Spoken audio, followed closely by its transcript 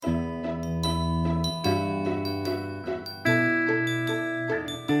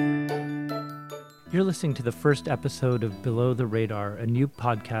You're listening to the first episode of Below the Radar, a new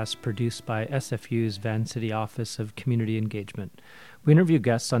podcast produced by SFU's Vancity Office of Community Engagement. We interview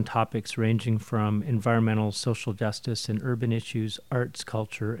guests on topics ranging from environmental, social justice, and urban issues, arts,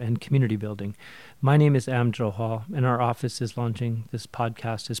 culture, and community building. My name is Am Johal, and our office is launching this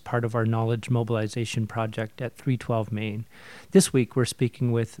podcast as part of our Knowledge Mobilization Project at 312 Main. This week, we're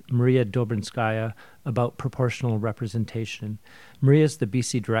speaking with Maria Dobrinskaya about proportional representation. Maria is the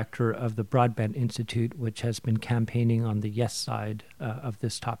BC director of the Broadbent Institute, which has been campaigning on the yes side of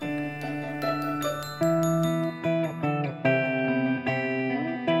this topic.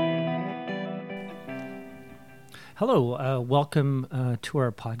 Hello, welcome to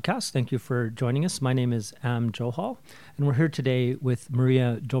our podcast. Thank you for joining us. My name is Am Johal, and we're here today with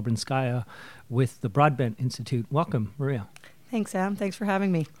Maria Dobrinskaya with the Broadbent Institute. Welcome, Maria. Thanks, Am. Thanks for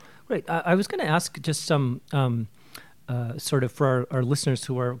having me. Great. I was going to ask just some sort of for our listeners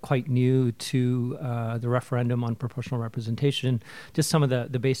who are quite new to the referendum on proportional representation, just some of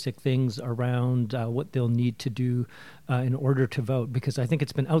the basic things around what they'll need to do in order to vote, because I think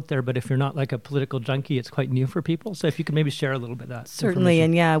it's been out there, but if you're not like a political junkie, it's quite new for people. So if you could maybe share a little bit of that. Certainly,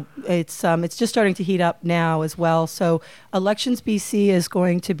 and yeah, it's just starting to heat up now as well. So Elections BC is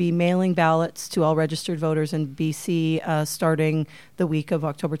going to be mailing ballots to all registered voters in BC starting the week of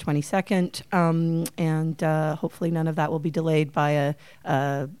October 22nd, and hopefully none of that will be delayed by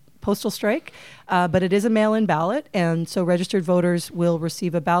a postal strike, but it is a mail-in ballot, and so registered voters will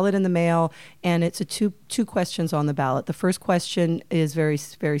receive a ballot in the mail, and it's two questions on the ballot. The first question is very,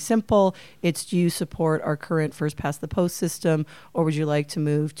 very simple. It's, do you support our current first-past-the-post system, or would you like to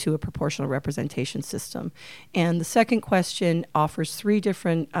move to a proportional representation system? And the second question offers three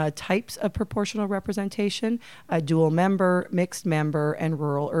different types of proportional representation: a dual member, mixed member, and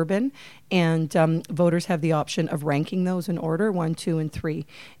rural-urban. And voters have the option of ranking those in order, 1, 2, and 3.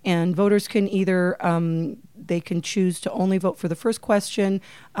 And voters can either, they can choose to only vote for the first question.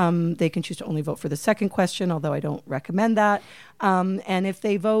 They can choose to only vote for the second question, although I don't recommend that. And if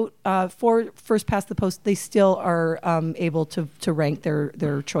they vote for first past the post, they still are able to rank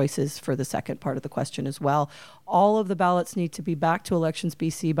their choices for the second part of the question as well. All of the ballots need to be back to Elections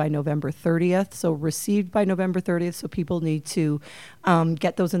BC by November 30th, so received by November 30th, so people need to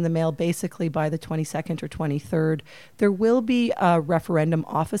get those in the mail basically by the 22nd or 23rd. There will be referendum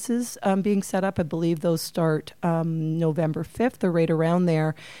offices being set up. I believe those start November 5th or right around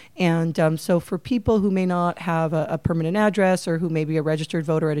there. And so for people who may not have a permanent address, or who may be a registered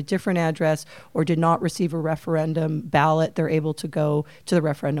voter at a different address, or did not receive a referendum ballot, they're able to go to the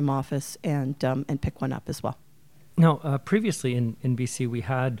referendum office and pick one up as well. Now, previously in BC, we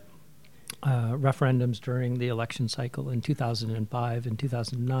had referendums during the election cycle in 2005 and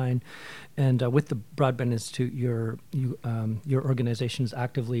 2009, and with the Broadbent Institute, your organization is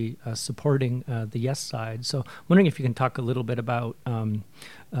actively supporting the yes side. So, wondering if you can talk a little bit about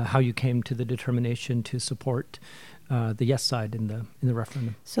how you came to the determination to support the yes side in the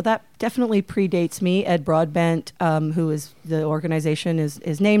referendum. So that definitely predates me. Ed Broadbent, who is the organization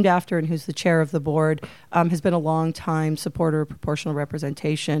is named after and who's the chair of the board, has been a long time supporter of proportional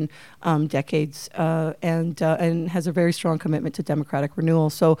representation, decades, and has a very strong commitment to democratic renewal.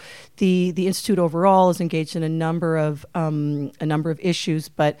 So the institute overall is engaged in a number of issues,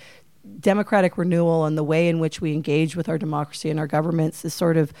 but democratic renewal and the way in which we engage with our democracy and our governments is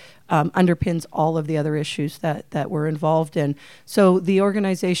sort of underpins all of the other issues that we're involved in. So the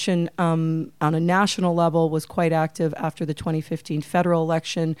organization on a national level was quite active after the 2015 federal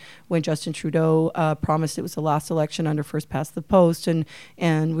election, when Justin Trudeau promised it was the last election under first past the post,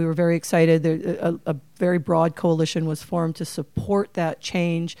 and we were very excited. A very broad coalition was formed to support that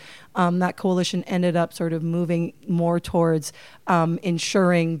change. That coalition ended up sort of moving more towards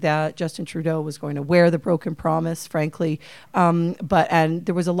ensuring that Justin Trudeau was going to wear the broken promise, frankly. And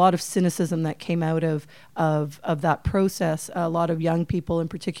there was a lot of cynicism that came out of that process. A lot of young people in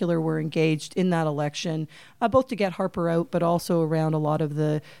particular were engaged in that election, both to get Harper out, but also around a lot of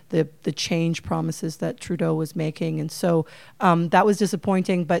the change promises that Trudeau was making. And so that was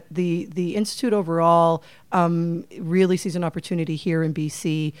disappointing, but the Institute overall really sees an opportunity here in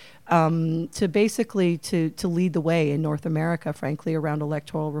BC to basically to lead the way in North America, frankly, around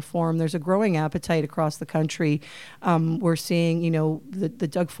electoral reform. There's a growing appetite across the country. We're seeing, the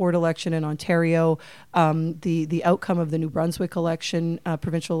Doug Ford election in Ontario, the outcome of the New Brunswick election,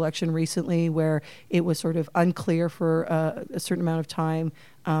 provincial election recently, where it was sort of unclear for a certain amount of time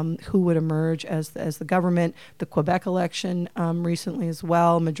who would emerge as the government. The Quebec election recently as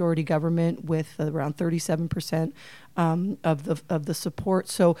well, majority government with around 37% of the support.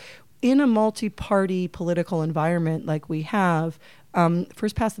 So in a multi-party political environment like we have,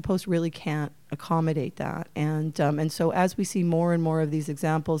 First Past the Post really can't accommodate that. And so as we see more and more of these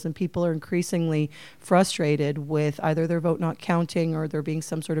examples, and people are increasingly frustrated with either their vote not counting or there being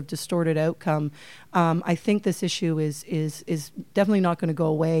some sort of distorted outcome, I think this issue is definitely not going to go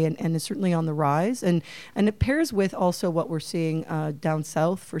away, and is certainly on the rise. And it pairs with also what we're seeing down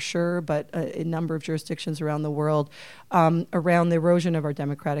south for sure, but in a number of jurisdictions around the world, around the erosion of our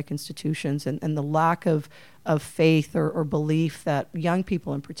democratic institutions and the lack of faith or belief that young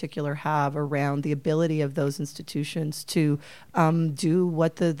people in particular have around the ability of those institutions to do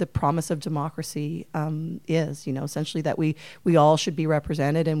what the promise of democracy is, essentially that we all should be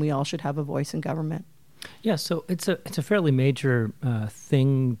represented and we all should have a voice in government. Yeah, so it's a fairly major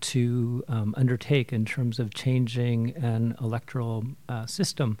thing to undertake in terms of changing an electoral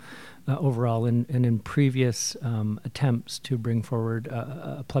system overall. And in previous attempts to bring forward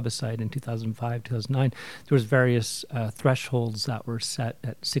a plebiscite in 2005, 2009, there was various thresholds that were set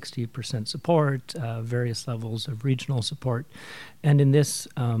at 60% support, various levels of regional support. And in this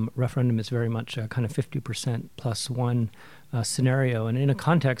referendum, it's very much a kind of 50% plus one scenario, and in a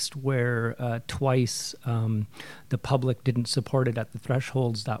context where twice the public didn't support it at the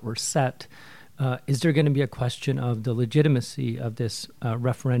thresholds that were set, is there going to be a question of the legitimacy of this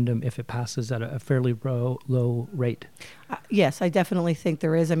referendum if it passes at a fairly low rate? Yes, I definitely think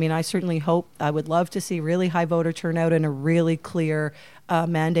there is. I mean, I certainly hope, I would love to see really high voter turnout and a really clear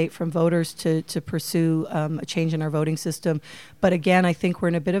mandate from voters to pursue a change in our voting system. But again, I think we're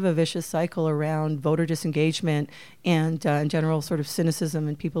in a bit of a vicious cycle around voter disengagement and in general sort of cynicism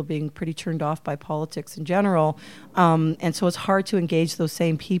and people being pretty turned off by politics in general. And so it's hard to engage those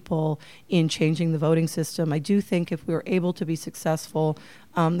same people in changing the voting system. I do think if we were able to be successful,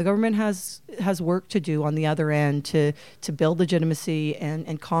 the government has work to do on the other end to build legitimacy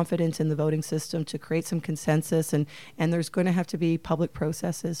and confidence in the voting system, to create some consensus, and there's going to have to be public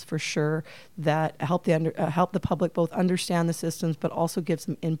processes for sure that help the public both understand the systems, but also give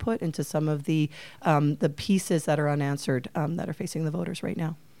some input into some of the pieces that are unanswered that are facing the voters right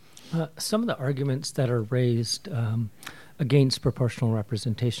now. Some of the arguments that are raised against proportional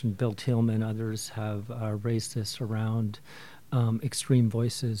representation, Bill Thielman and others have raised this around extreme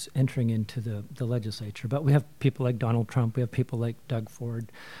voices entering into the legislature. But we have people like Donald Trump, we have people like Doug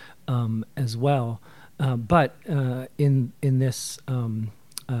Ford as well. But in this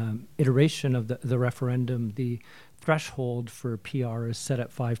iteration of the referendum, the threshold for PR is set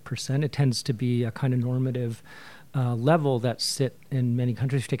at 5%. It tends to be a kind of normative level that sit in many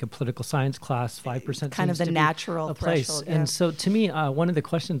countries. If you take a political science class, 5% kind of the natural threshold. Yeah. And so to me, one of the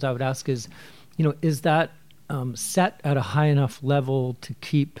questions I would ask is, is that set at a high enough level to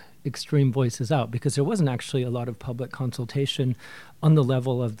keep extreme voices out? Because there wasn't actually a lot of public consultation on the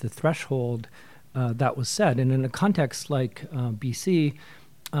level of the threshold that was set. And in a context like BC,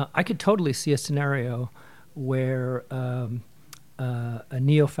 I could totally see a scenario where a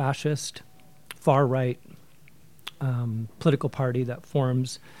neo-fascist, far-right political party that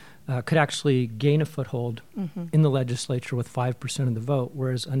forms could actually gain a foothold in the legislature with 5% of the vote,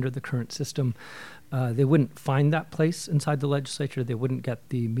 whereas under the current system, they wouldn't find that place inside the legislature. They wouldn't get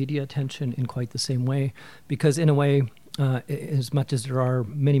the media attention in quite the same way, because in a way, as much as there are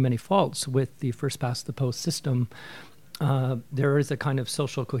many, many faults with the First Past the Post system, there is a kind of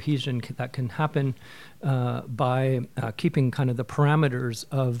social cohesion that can happen by keeping kind of the parameters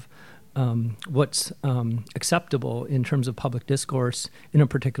of what's acceptable in terms of public discourse in a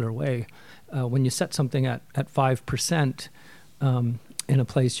particular way. When you set something at 5% in a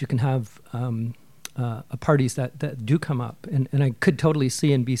place, you can have parties that do come up. And I could totally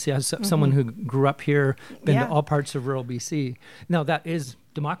see in BC, as someone who grew up here, been to all parts of rural BC. Now, that is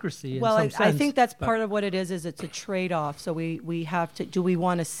democracy in some sense. I think that's part of what it is it's a trade-off. So we have to, do we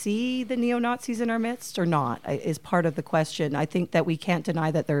want to see the neo-Nazis in our midst or not, is part of the question. I think that we can't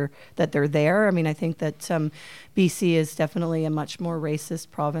deny that they're there. I mean, I think that BC is definitely a much more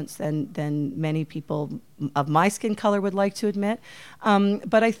racist province than many people of my skin color would like to admit.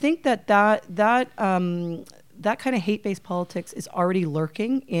 But I think that kind of hate-based politics is already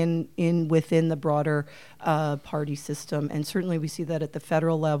lurking within the broader party system, and certainly we see that at the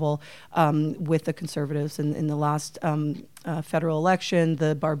federal level with the Conservatives in the last federal election,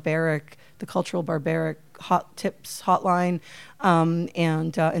 the cultural barbaric hot tips hotline,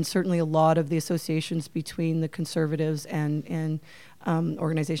 and certainly a lot of the associations between the Conservatives and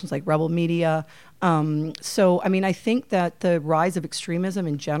organizations like Rebel Media. So, I mean, I think that the rise of extremism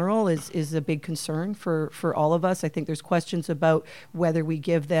in general is a big concern for all of us. I think there's questions about whether we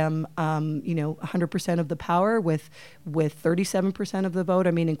give them, 100% of the power with 37% of the vote.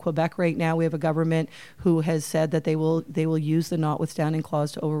 I mean, in Quebec right now, we have a government who has said that they will use the notwithstanding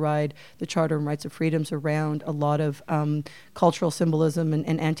clause to override the Charter and Rights of Freedoms around a lot of cultural symbolism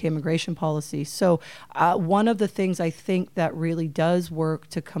and anti-immigration policy. So one of the things I think that really does work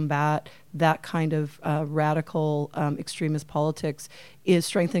to combat that kind of radical extremist politics is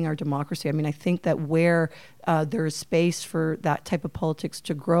strengthening our democracy. I mean, I think that where there is space for that type of politics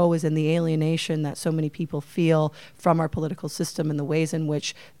to grow is in the alienation that so many people feel from our political system and the ways in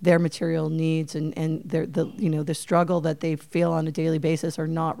which their material needs and the struggle that they feel on a daily basis are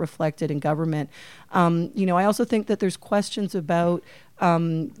not reflected in government. I also think that there's questions about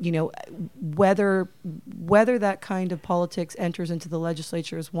whether that kind of politics enters into the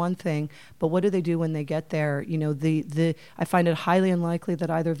legislature is one thing, but what do they do when they get there? I find it highly unlikely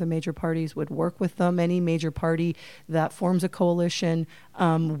that either of the major parties would work with them. Any major party that forms a coalition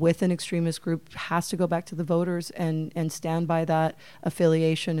with an extremist group has to go back to the voters and stand by that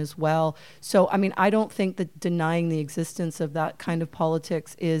affiliation as well. So, I mean, I don't think that denying the existence of that kind of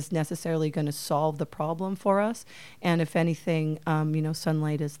politics is necessarily going to solve the problem for us. And if anything,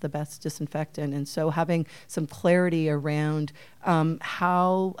 sunlight is the best disinfectant. And so having some clarity around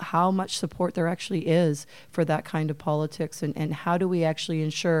how much support there actually is for that kind of politics and how do we actually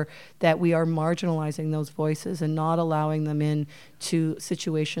ensure that we are marginalizing those voices and not allowing them in to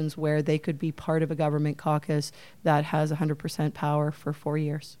situations where they could be part of a government caucus that has 100% power for 4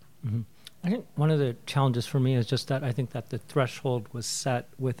 years. Mm-hmm. I think one of the challenges for me is just that I think that the threshold was set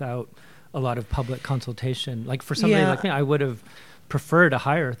without a lot of public consultation. Like for somebody like me, I would have preferred a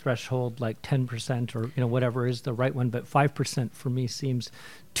higher threshold, like 10% or whatever is the right one, but 5% for me seems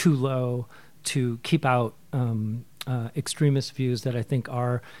too low to keep out extremist views that I think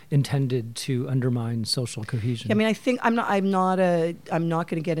are intended to undermine social cohesion. Yeah, I mean, I think I'm not going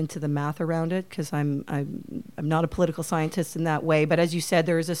to get into the math around it because I'm not a political scientist in that way. But as you said,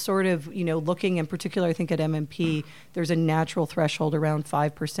 there is a sort of looking in particular, I think at MMP, there's a natural threshold around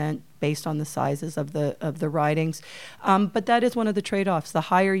 5%. Based on the sizes of the ridings, but that is one of the trade-offs. The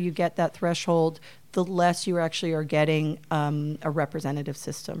higher you get that threshold, the less you actually are getting a representative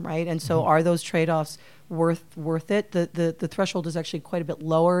system, right? And so, are those trade-offs worth it? The threshold is actually quite a bit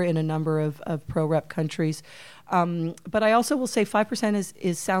lower in a number of pro-rep countries. But I also will say 5%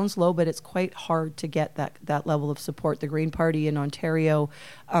 is sounds low, but it's quite hard to get that level of support. The Green Party in Ontario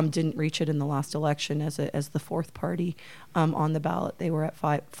didn't reach it in the last election as the fourth party on the ballot. They were at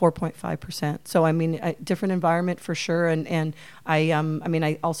 4.5%. So I mean, a different environment for sure. And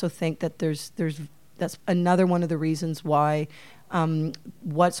I also think that that's another one of the reasons why.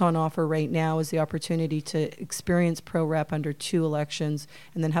 What's on offer right now is the opportunity to experience pro-rep under 2 elections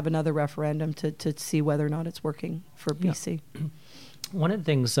and then have another referendum to see whether or not it's working for BC. One of the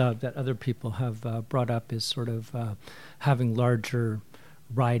things that other people have brought up is sort of having larger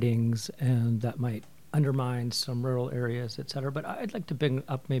ridings, and that might undermine some rural areas, et cetera. But I'd like to bring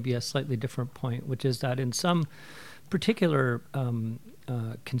up maybe a slightly different point, which is that in some particular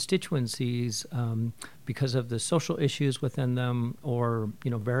constituencies, because of the social issues within them or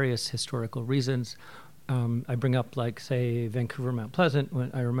various historical reasons, I bring up like say Vancouver Mount Pleasant.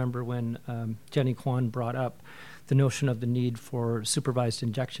 When I remember when Jenny Kwan brought up the notion of the need for supervised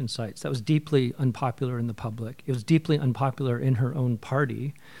injection sites. That was deeply unpopular in the public. It was deeply unpopular in her own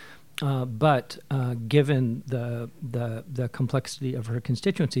party. But given the complexity of her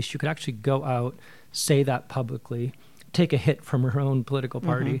constituency, she could actually go out, say that publicly, take a hit from her own political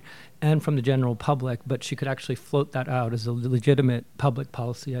party and from the general public, but she could actually float that out as a legitimate public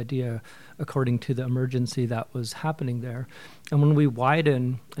policy idea according to the emergency that was happening there. And when we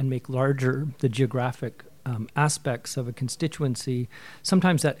widen and make larger the geographic aspects of a constituency,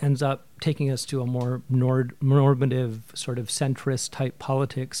 sometimes that ends up taking us to a more normative sort of centrist type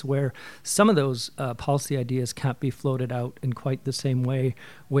politics where some of those policy ideas can't be floated out in quite the same way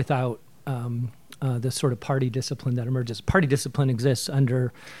without the sort of party discipline that emerges. Party discipline exists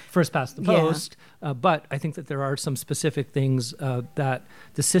under first past the post, but I think that there are some specific things that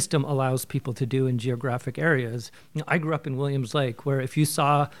the system allows people to do in geographic areas. I grew up in Williams Lake, where if you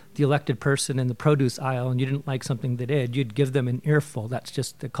saw the elected person in the produce aisle and you didn't like something they did, you'd give them an earful. That's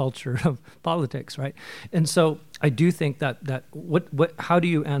just the culture of politics, right? And so I do think that how do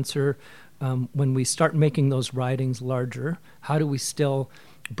you answer when we start making those ridings larger? How do we still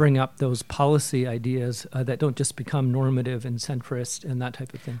bring up those policy ideas that don't just become normative and centrist and that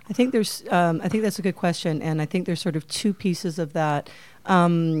type of thing? I think that's a good question, and I think there's sort of two pieces of that.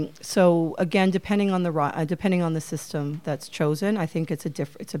 So again, depending on the system that's chosen, I think it's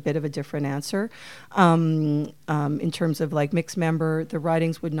a bit of a different answer. In terms of like mixed member, the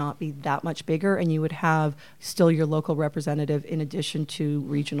ridings would not be that much bigger, and you would have still your local representative in addition to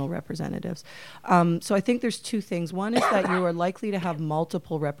regional representatives. So I think there's two things. One is that you are likely to have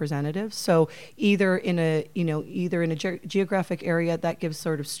multiple representatives. So either in a geographic area that gives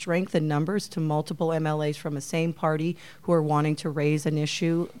sort of strength in numbers to multiple MLAs from a same party who are wanting to raise an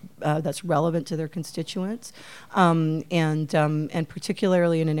issue that's relevant to their constituents, and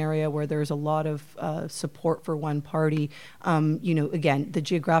particularly in an area where there's a lot of support for one party. Again, the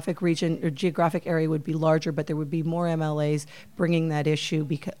geographic region or geographic area would be larger, but there would be more MLAs bringing that issue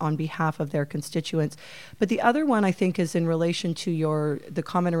on behalf of their constituents. But the other one, I think, is in relation to the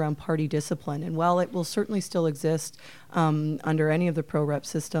comment around party discipline. And while it will certainly still exist under any of the pro-rep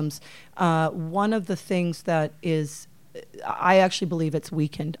systems, one of the things that is, I actually believe it's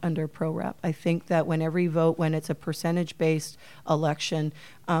weakened under pro-rep. I think that when it's a percentage-based election,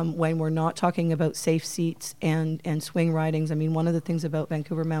 when we're not talking about safe seats and swing ridings, I mean, one of the things about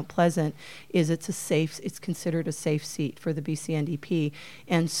Vancouver Mount Pleasant is it's considered a safe seat for the BC NDP.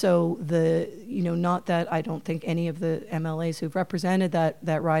 And so not that I don't think any of the MLAs who've represented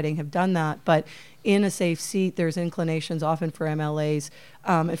that riding have done that, but in a safe seat, there's inclinations often for MLAs,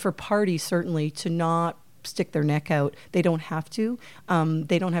 and for parties certainly, to not stick their neck out. They don't have to.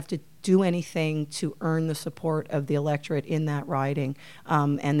 They don't have to do anything to earn the support of the electorate in that riding,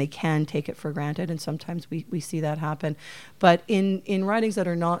 and they can take it for granted, and sometimes we see that happen. But in ridings that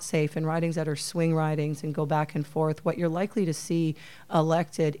are not safe, and ridings that are swing ridings and go back and forth, what you're likely to see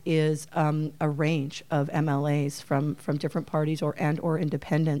elected is a range of MLAs from different parties or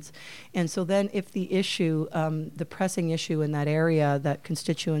independents. And so then if the issue, the pressing issue in that area that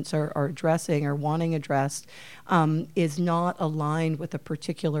constituents are addressing or wanting addressed is not aligned with a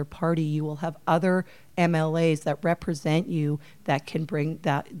particular party, you will have other MLAs that represent you that can bring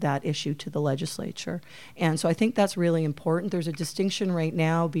that issue to the legislature. And so I think that's really important. There's a distinction right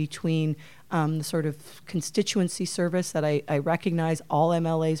now between the sort of constituency service that I recognize all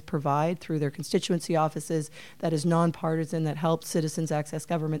MLAs provide through their constituency offices, that is nonpartisan, that helps citizens access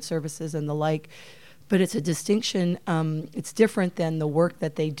government services and the like. But it's a distinction, it's different than the work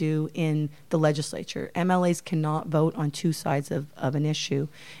that they do in the legislature. MLAs cannot vote on two sides of an issue.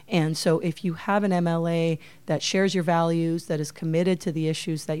 And so if you have an MLA that shares your values, that is committed to the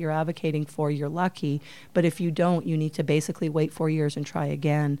issues that you're advocating for, you're lucky. But if you don't, you need to basically wait 4 years and try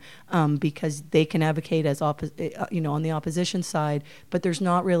again, because they can advocate as on the opposition side, but there's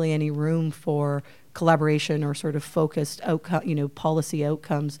not really any room for collaboration or sort of focused outcome, policy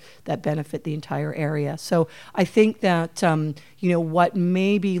outcomes that benefit the entire area. So I think that what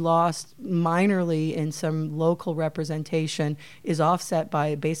may be lost minorly in some local representation is offset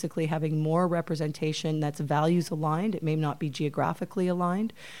by basically having more representation that's values aligned. It may not be geographically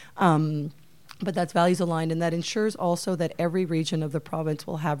aligned, but that's values aligned, and that ensures also that every region of the province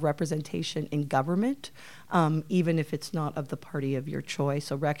will have representation in government, even if it's not of the party of your choice.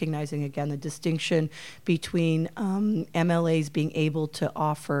 So recognizing, again, the distinction between MLAs being able to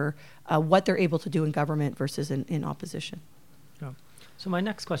offer what they're able to do in government versus in opposition. Yeah. So my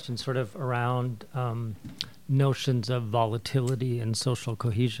next question is sort of around notions of volatility and social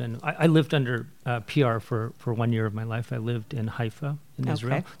cohesion. I lived under PR for 1 year of my life. I lived in Haifa in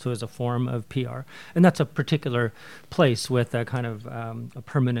Israel, so it was a form of PR. And that's a particular place with a kind of a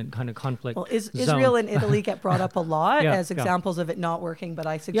permanent kind of conflict zone. Israel and Italy get brought up a lot as examples of it not working, but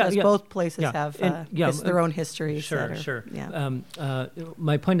I suggest both places have their own histories. Sure.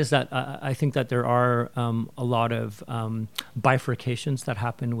 My point is that I think that there are a lot of bifurcations that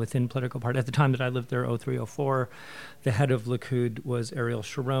happen within political parties. At the time that I lived there, 03-04, the head of Likud was Ariel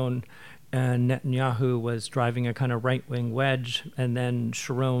Sharon, and Netanyahu was driving a kind of right-wing wedge, and then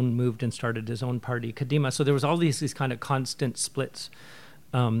Sharon moved and started his own party, Kadima. So there was all these kind of constant splits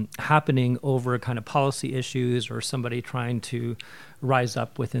happening over kind of policy issues or somebody trying to rise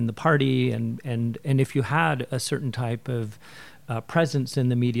up within the party. And if you had a certain type of presence in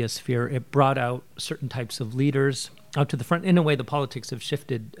the media sphere, it brought out certain types of leaders out to the front. In a way, the politics have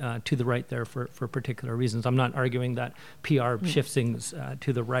shifted to the right there for particular reasons. I'm not arguing that PR shifts things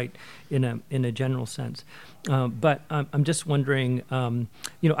to the right in a general sense. But I'm just wondering,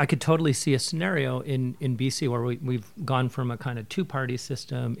 I could totally see a scenario in BC where we've gone from a kind of two-party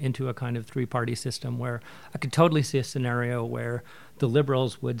system into a kind of three-party system, where I could totally see a scenario where the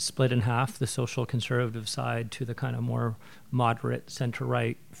Liberals would split in half, the social conservative side to the kind of more moderate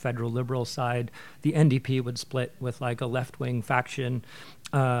center-right federal Liberal side. The NDP would split with like a left-wing faction.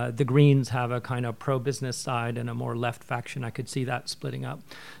 The Greens have a kind of pro-business side and a more left faction. I could see that splitting up.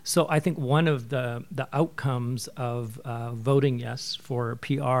 So I think one of the outcomes of voting yes for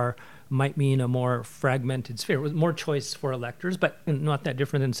PR might mean a more fragmented sphere with more choice for electors, but not that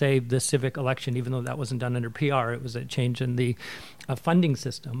different than, say, the civic election, even though that wasn't done under PR. It was a change in the funding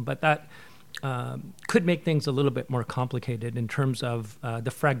system. But that could make things a little bit more complicated in terms of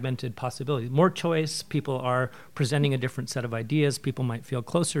the fragmented possibilities. More choice, people are presenting a different set of ideas, people might feel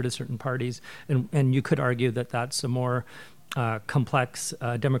closer to certain parties, and you could argue that that's a more complex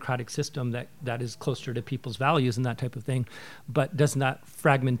democratic system that is closer to people's values and that type of thing. But doesn't that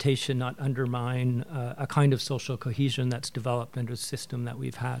fragmentation not undermine a kind of social cohesion that's developed under the system that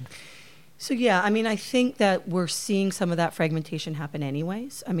we've had? So, yeah, I mean, I think that we're seeing some of that fragmentation happen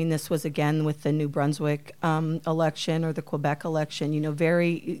anyways. I mean, this was, again, with the New Brunswick election or the Quebec election,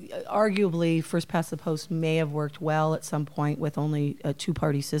 very arguably first past the post may have worked well at some point with only a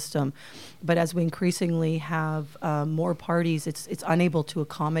two-party system. But as we increasingly have more parties, it's unable to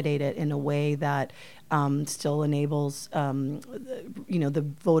accommodate it in a way that still enables, the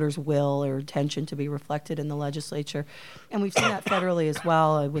voters' will or intention to be reflected in the legislature. And we've seen that federally as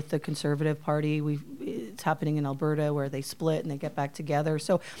well with the Conservative Party. It's happening in Alberta where they split and they get back together.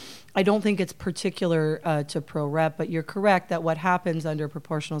 So I don't think it's particular to pro-rep, but you're correct that what happens under a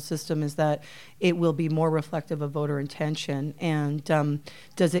proportional system is that it will be more reflective of voter intention. And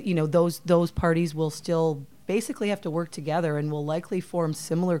does it, those parties will still basically have to work together and will likely form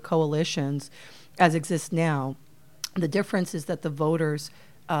similar coalitions as exists now. The difference is that the voters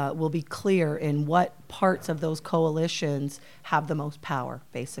will be clear in what parts of those coalitions have the most power,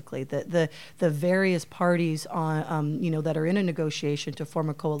 basically. The various parties that are in a negotiation to form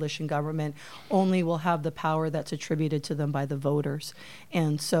a coalition government only will have the power that's attributed to them by the voters.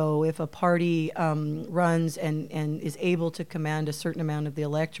 And so if a party runs and is able to command a certain amount of the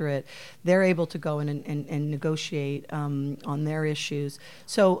electorate, they're able to go in and negotiate on their issues.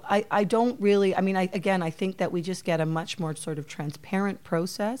 So I don't really, I think that we just get a much more sort of transparent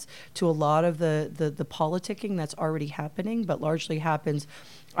process to a lot of the politicking that's already happening, but largely happens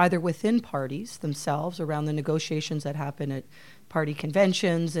either within parties themselves around the negotiations that happen at party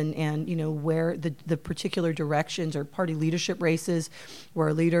conventions and where the particular directions or party leadership races where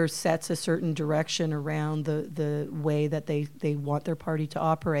a leader sets a certain direction around the way that they want their party to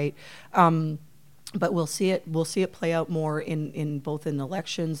operate. But we'll see it play out more in both in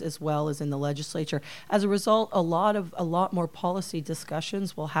elections as well as in the legislature. As a result, a lot more policy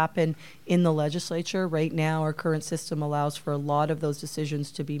discussions will happen in the legislature. Right now, our current system allows for a lot of those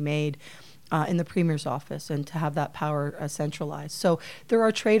decisions to be made in the Premier's office and to have that power centralized. So there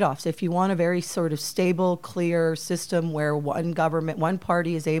are trade-offs. If you want a very sort of stable, clear system where one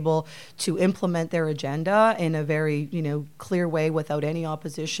party is able to implement their agenda in a very clear way without any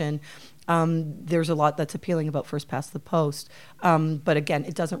opposition, there's a lot that's appealing about first past the post. But again,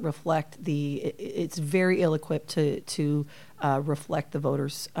 it doesn't reflect it's very ill-equipped to reflect the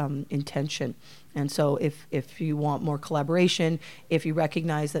voters' intention. And so if you want more collaboration, if you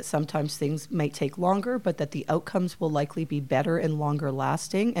recognize that sometimes things might take longer, but that the outcomes will likely be better and longer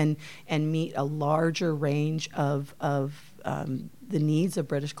lasting and meet a larger range of the needs of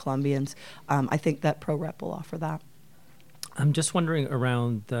British Columbians, I think that pro-rep will offer that. I'm just wondering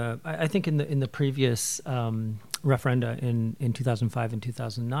around I think in the previous referenda in 2005 and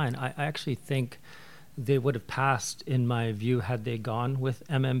 2009, I actually think they would have passed, in my view, had they gone with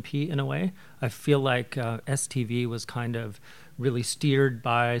MMP in a way. I feel like STV was kind of really steered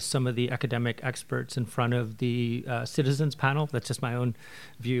by some of the academic experts in front of the citizens panel. That's just my own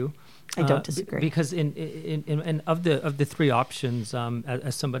view. I don't disagree. Because in of the three options,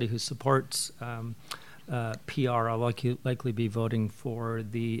 as somebody who supports PR, I'll likely be voting for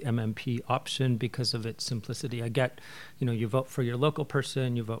the MMP option because of its simplicity. I get, you vote for your local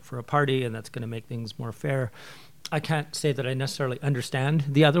person, you vote for a party, and that's going to make things more fair. I can't say that I necessarily understand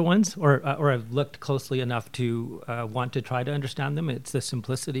the other ones, or I've looked closely enough to want to try to understand them. It's the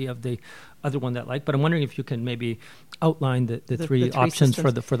simplicity of the other one that I like. But I'm wondering if you can maybe outline the three options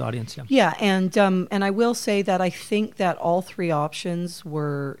systems for the audience. Yeah, and I will say that I think that all three options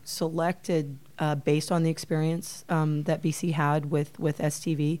were selected based on the experience that BC had with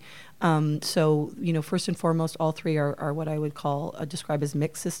STV. So, first and foremost, all three are what I would call describe as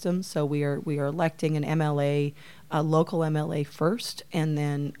mixed systems. So we are electing an MLA, a local MLA first, and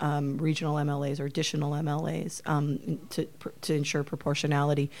then regional MLAs or additional MLAs to ensure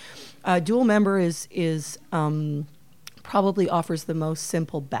proportionality. Dual member is probably offers the most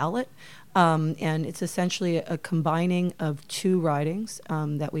simple ballot. And it's essentially a combining of two ridings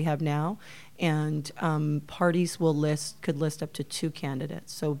that we have now, and parties could list up to two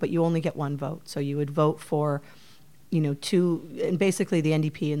candidates. So, but you only get one vote. So you would vote for, two, and basically the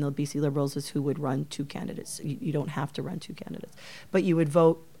NDP and the BC Liberals is who would run two candidates. You don't have to run two candidates, but you would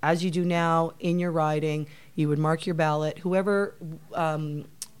vote as you do now in your riding. You would mark your ballot.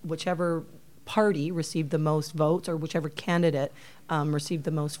 Whichever party received the most votes, or whichever candidate received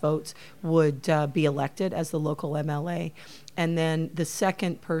the most votes, would be elected as the local MLA, and then the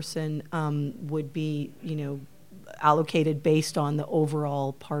second person would be, allocated based on the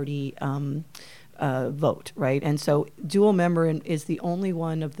overall party vote, right? And so dual member is the only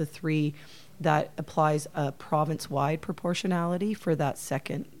one of the three that applies a province-wide proportionality for that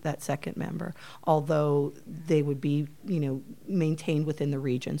second member, although they would be, maintained within the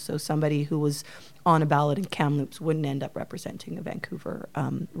region. So somebody who was on a ballot in Kamloops wouldn't end up representing a Vancouver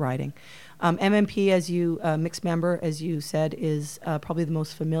riding. MMP, mixed member, as you said, is probably the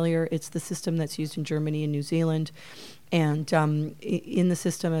most familiar. It's the system that's used in Germany and New Zealand. And in the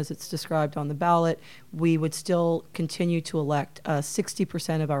system, as it's described on the ballot, we would still continue to elect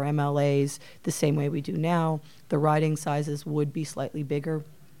 60% of our MLAs the same way we do now. The riding sizes would be slightly bigger.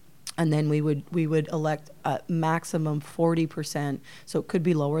 And then we would elect a maximum 40%. So it could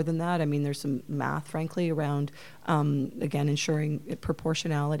be lower than that. I mean, there's some math, frankly, around, again, ensuring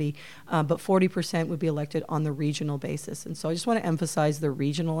proportionality. But 40% would be elected on the regional basis. And so I just want to emphasize the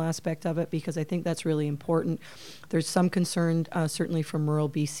regional aspect of it, because I think that's really important. There's some concern, certainly from rural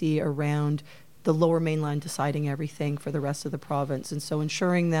BC, around the Lower Mainland deciding everything for the rest of the province. And so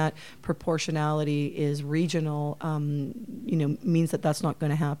ensuring that proportionality is regional, means that that's not going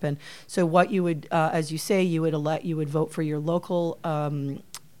to happen. So what you would, as you say, you would vote for your local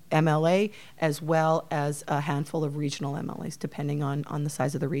MLA as well as a handful of regional MLAs, depending on the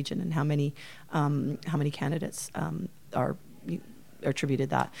size of the region and how many candidates are attributed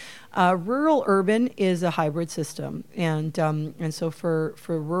that. Rural urban is a hybrid system, and so for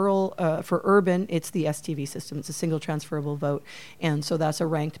urban, it's the STV system. It's a single transferable vote, and so that's a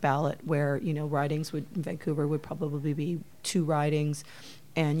ranked ballot where ridings in Vancouver would probably be two ridings,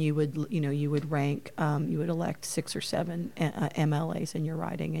 and you would rank, you would elect 6 or 7 MLAs in your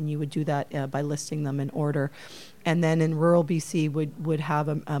riding, and you would do that by listing them in order. And then in rural BC would have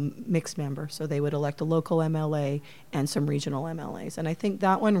a mixed member, so they would elect a local MLA and some regional MLAs. And I think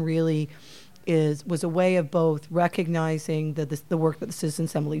that one really was a way of both recognizing the work that the Citizen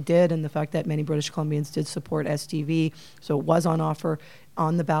Assembly did and the fact that many British Columbians did support STV, so it was on offer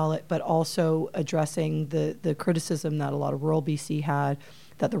on the ballot, but also addressing the criticism that a lot of rural BC had,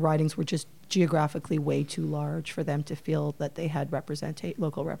 that the ridings were just geographically way too large for them to feel that they had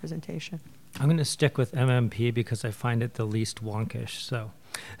local representation. I'm going to stick with MMP because I find it the least wonkish. So,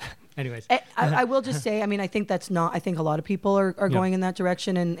 anyways. I will just say, I think I think a lot of people are going in that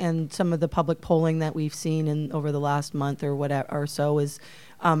direction, and some of the public polling that we've seen over the last month or whatever or so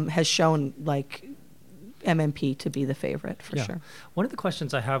has shown MMP to be the favorite for sure. One of the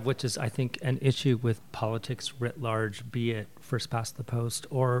questions I have, which is I think an issue with politics writ large, be it first past the post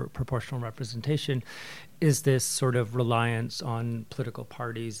or proportional representation, is this sort of reliance on political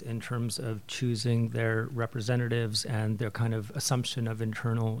parties in terms of choosing their representatives and their kind of assumption of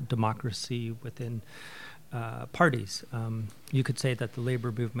internal democracy within parties. You could say that the labor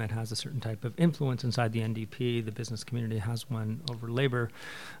movement has a certain type of influence inside the NDP. The business community has one over labor,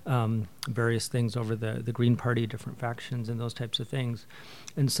 various things over the Green Party, different factions and those types of things.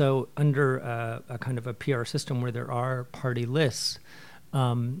 And so under a kind of a PR system where there are party lists,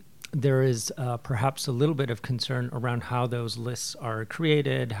 there is perhaps a little bit of concern around how those lists are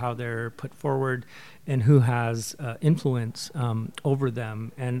created, how they're put forward, and who has influence over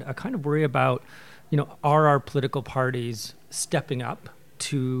them. And I kind of worry about, are our political parties stepping up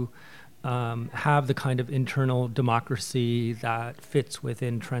to have the kind of internal democracy that fits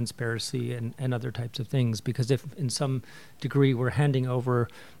within transparency and other types of things? Because if in some degree we're handing over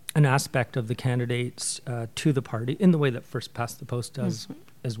an aspect of the candidates to the party in the way that First Past the Post does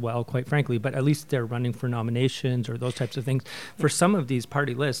as well, quite frankly, but at least they're running for nominations or those types of things. For some of these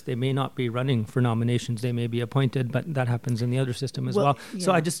party lists, they may not be running for nominations. They may be appointed, but that happens in the other system as well.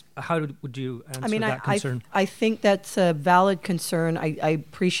 Yeah. So would you answer that concern? I think that's a valid concern. I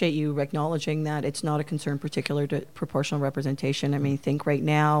appreciate you acknowledging that it's not a concern particular to proportional representation. I mean, I think right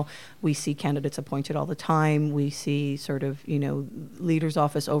now we see candidates appointed all the time. We see sort of, leader's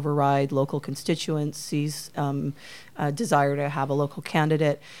office override local constituencies, desire to have a local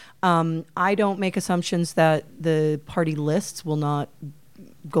candidate. I don't make assumptions that the party lists will not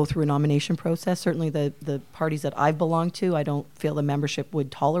go through a nomination process. Certainly the parties that I've belonged to, I don't feel the membership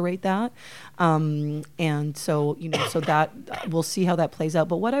would tolerate that. And so, so that we'll see how that plays out.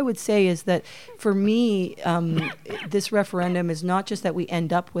 But what I would say is that for me, this referendum is not just that we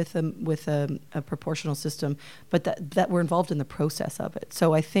end up with a proportional system, but that we're involved in the process of it.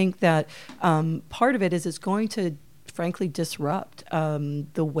 So I think that part of it is it's going to frankly disrupt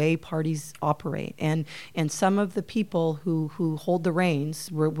the way parties operate, and some of the people who hold the reins,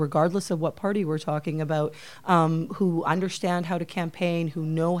 regardless of what party we're talking about, who understand how to campaign, who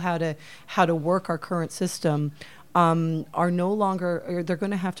know how to work our current system, are no longer, or they're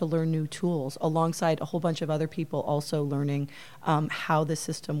going to have to learn new tools alongside a whole bunch of other people also learning how the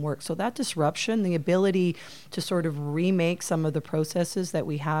system works. So that disruption, the ability to sort of remake some of the processes that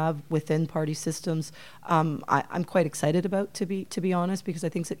we have within party systems, I'm quite excited about, to be honest, because I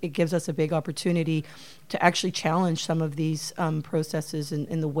think it gives us a big opportunity to actually challenge some of these processes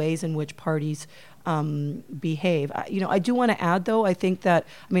in the ways in which parties behave. I do want to add, though, I think that,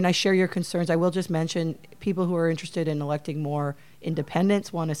 I share your concerns. I will just mention people who are interested in electing more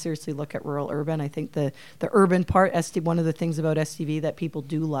independents want to seriously look at rural-urban. I think the urban part, one of the things about STV that people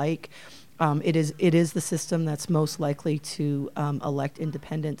do like, it is the system that's most likely to elect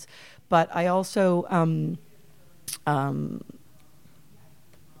independents. But I also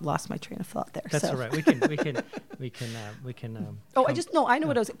lost my train of thought there. That's all right. We can. I know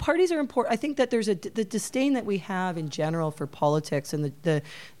what I was saying. Parties are important. I think that there's the disdain that we have in general for politics and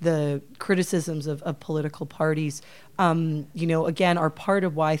the criticisms of political parties. Again, are part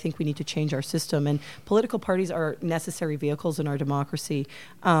of why I think we need to change our system. And political parties are necessary vehicles in our democracy.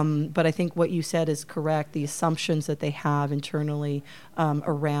 But I think what you said is correct. The assumptions that they have internally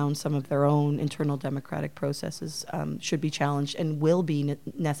around some of their own internal democratic processes should be challenged and will be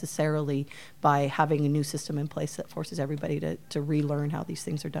necessarily by having a new system in place that forces everybody to relearn how these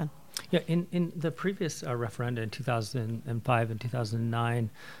things are done. Yeah, in the previous referenda in 2005 and 2009,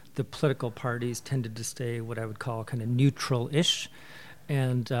 the political parties tended to stay what I would call kind of neutral-ish.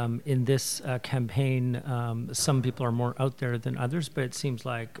 And in this campaign, some people are more out there than others, but it seems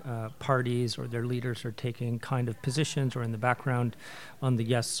like parties or their leaders are taking kind of positions or in the background on the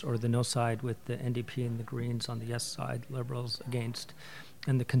yes or the no side, with the NDP and the Greens on the yes side, Liberals against.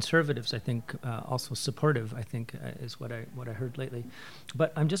 And the Conservatives, I think, also supportive, I think, is what I heard lately.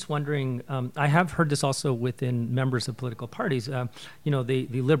 But I'm just wondering, I have heard this also within members of political parties. The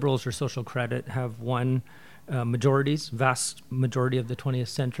Liberals or Social Credit have won majorities, vast majority of the 20th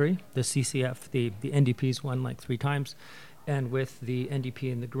century. The CCF, the NDP's won like 3 times. And with the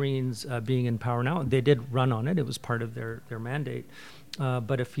NDP and the Greens being in power now, they did run on it. It was part of their mandate.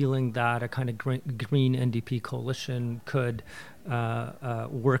 But a feeling that a kind of green NDP coalition could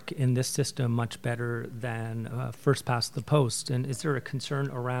work in this system much better than First Past the Post. And is there a concern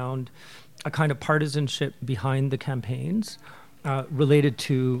around a kind of partisanship behind the campaigns related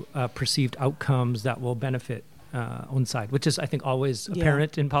to perceived outcomes that will benefit own side, which is, I think, always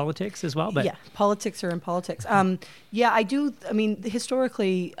apparent in politics as well. But yeah, politics are in politics. I do.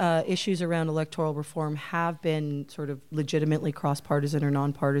 Historically, issues around electoral reform have been sort of legitimately cross-partisan or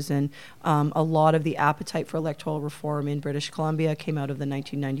non-partisan. A lot of the appetite for electoral reform in British Columbia came out of the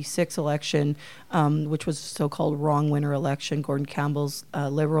 1996 election, which was a so-called wrong winner election. Gordon Campbell's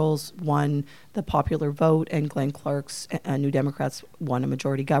Liberals won the popular vote, and Glenn Clark's New Democrats won a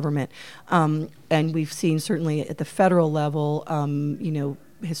majority government. And we've seen certainly at the federal level,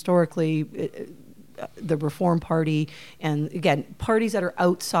 historically, the Reform Party, and again, parties that are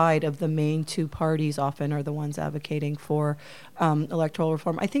outside of the main 2 parties often are the ones advocating for electoral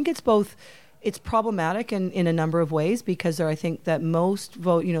reform. I think it's problematic in a number of ways, because I think that most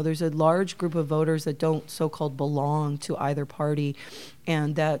vote, there's a large group of voters that don't so-called belong to either party,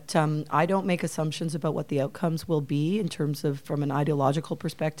 and that I don't make assumptions about what the outcomes will be in terms of from an ideological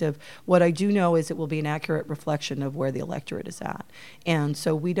perspective. What I do know is it will be an accurate reflection of where the electorate is at. And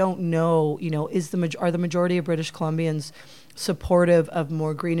so we don't know, are the majority of British Columbians supportive of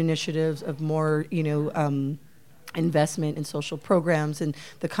more green initiatives, of more, investment in social programs and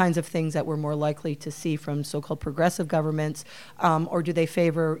the kinds of things that we're more likely to see from so-called progressive governments, or do they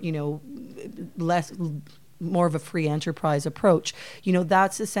favor, more of a free enterprise approach?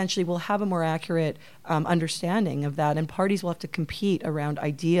 That's essentially, we'll have a more accurate understanding of that, and parties will have to compete around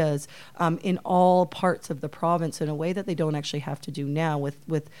ideas in all parts of the province in a way that they don't actually have to do now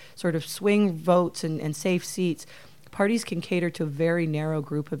with sort of swing votes and safe seats. Parties can cater to a very narrow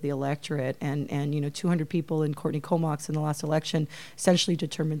group of the electorate, and 200 people in Courtney Comox in the last election essentially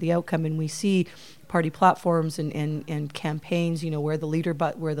determined the outcome. And we see party platforms and campaigns, where the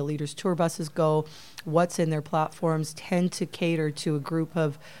leaders' tour buses go, what's in their platforms, tend to cater to a group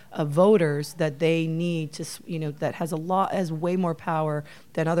of voters that they need to, that has way more power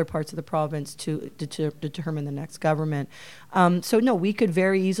than other parts of the province to determine the next government. So no, we could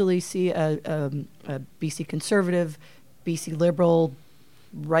very easily see a BC Conservative, BC Liberal,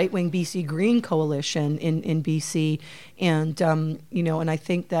 right-wing BC Green coalition in BC, and and I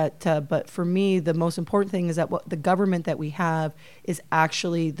think that. But for me, the most important thing is that what the government that we have is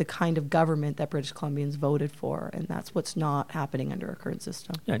actually the kind of government that British Columbians voted for, and that's what's not happening under our current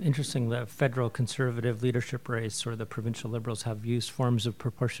system. Yeah, and interesting. The federal Conservative leadership race or the provincial Liberals have used forms of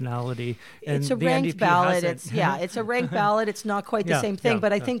proportionality. And it's a the ranked NDP ballot. hasn't. It's a ranked ballot. It's not quite the same thing,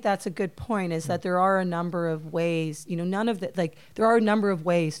 but I think that's a good point. Is that there are a number of ways. None of the there are a number of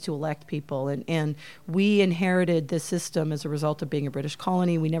ways to elect people, and we inherited this system as a result of being a British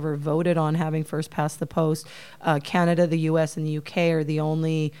colony. We never voted on having first past the post. Canada, the U.S., and the U.K. are the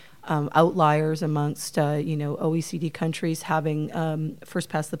only outliers amongst OECD countries having first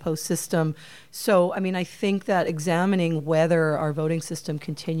past the post system. So I think that examining whether our voting system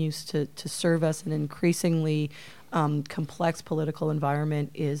continues to serve us in an increasingly complex political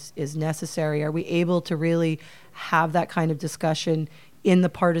environment is necessary. Are we able to really have that kind of discussion in the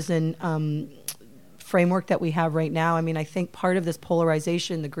partisan framework that we have right now? I think part of this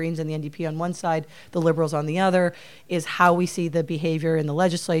polarization, the Greens and the NDP on one side, the Liberals on the other, is how we see the behavior in the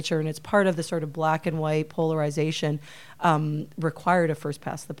legislature, and it's part of the sort of black and white polarization required of first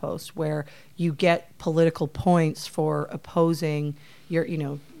past the post, where you get political points for opposing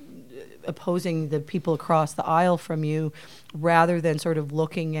opposing the people across the aisle from you, rather than sort of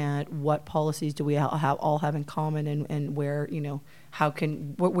looking at what policies do we all have in common, and where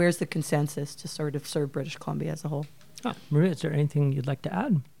where's the consensus to sort of serve British Columbia as a whole. Maria, is there anything you'd like to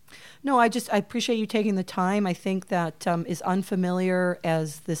add? No, I appreciate you taking the time. I think that as unfamiliar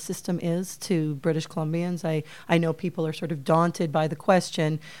as this system is to British Columbians, I know people are sort of daunted by the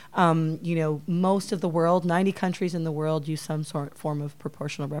question. Most of the world, 90 countries in the world, use some form of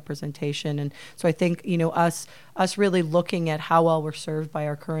proportional representation. And so I think, us really looking at how well we're served by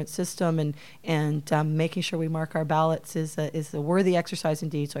our current system and making sure we mark our ballots is a worthy exercise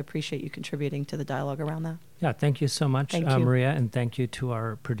indeed. So I appreciate you contributing to the dialogue around that. Yeah, thank you so much, Thank you. Maria, and thank you to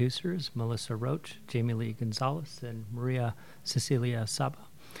our producers, Melissa Roach, Jamie Lee Gonzalez, and Maria Cecilia Saba.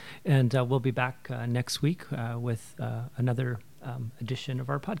 And we'll be back next week with another edition of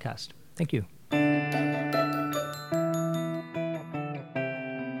our podcast. Thank you.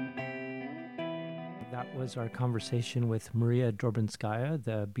 That was our conversation with Maria Drobinskaya,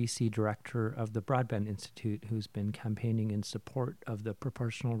 the BC director of the Broadbent Institute, who's been campaigning in support of the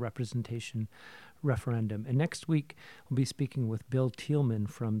proportional representation referendum. And next week, we'll be speaking with Bill Thielman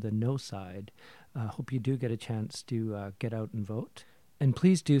from the No Side. Hope you do get a chance to get out and vote. And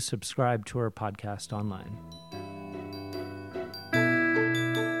please do subscribe to our podcast online.